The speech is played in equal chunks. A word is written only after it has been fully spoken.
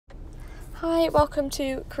Hi, welcome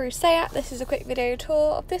to Crewe. This is a quick video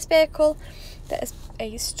tour of this vehicle. That is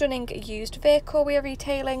a stunning used vehicle we are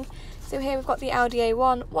retailing. So here we've got the Audi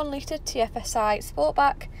A1 1 litre TFSI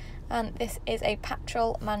Sportback, and this is a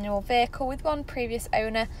petrol manual vehicle with one previous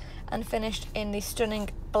owner and finished in the stunning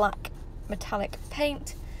black metallic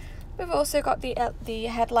paint. We've also got the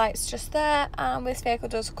headlights just there, and this vehicle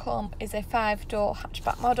does come as a 5-door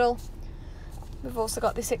hatchback model. We've also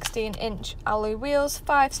got the 16-inch alloy wheels,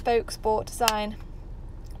 5-spoke sport design,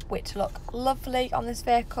 which look lovely on this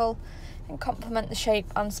vehicle and complement the shape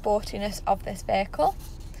and sportiness of this vehicle.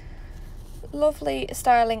 Lovely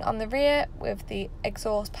styling on the rear with the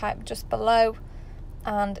exhaust pipe just below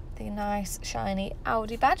and the nice shiny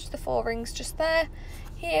Audi badge, the 4 rings just there.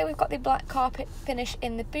 Here we've got the black carpet finish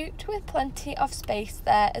in the boot with plenty of space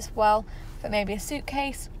there as well for maybe a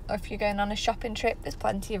suitcase, or if you're going on a shopping trip, there's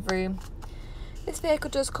plenty of room. This vehicle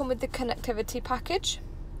does come with the connectivity package,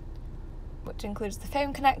 which includes the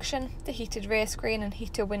phone connection, the heated rear screen and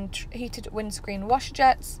heated windscreen washer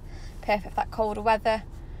jets, perfect for that colder weather.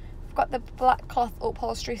 We've got the black cloth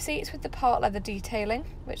upholstery seats with the part leather detailing,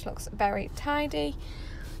 which looks very tidy.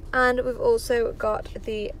 And we've also got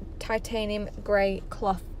the titanium grey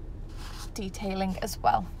cloth detailing as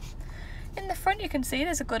well. In the front you can see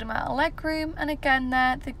there's a good amount of leg room, and again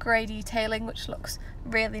there the grey detailing, which looks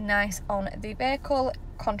really nice on the vehicle,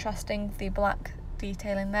 contrasting the black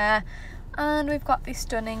detailing there. And we've got the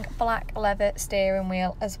stunning black leather steering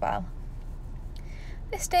wheel as well.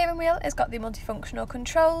 This steering wheel has got the multifunctional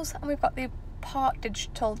controls, and we've got the part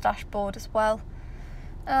digital dashboard as well.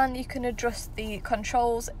 And you can adjust the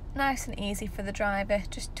controls nice and easy for the driver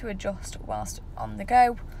just to adjust whilst on the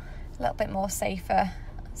go. A little bit more safer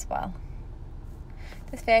as well.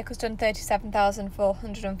 This vehicle's done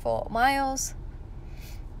 37,404 miles.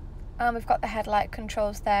 And we've got the headlight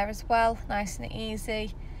controls there as well, nice and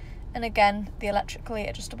easy. And again, the electrically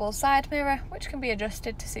adjustable side mirror, which can be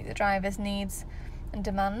adjusted to suit the driver's needs and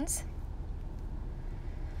demands.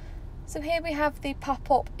 So here we have the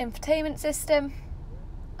pop-up infotainment system,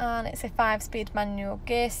 and it's a 5-speed manual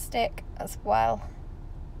gear stick as well.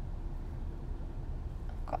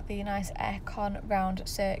 I've got the nice aircon round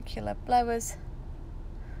circular blowers.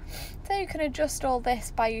 So you can adjust all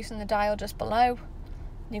this by using the dial just below.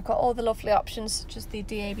 You've got all the lovely options such as the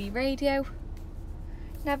DAB radio,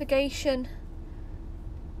 navigation.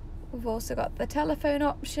 We've also got the telephone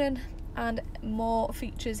option and more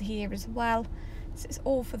features here as well. So it's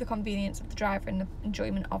all for the convenience of the driver and the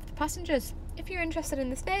enjoyment of the passengers. If you're interested in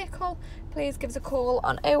this vehicle, please give us a call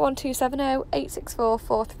on 01270 864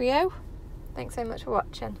 430. Thanks so much for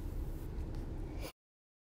watching.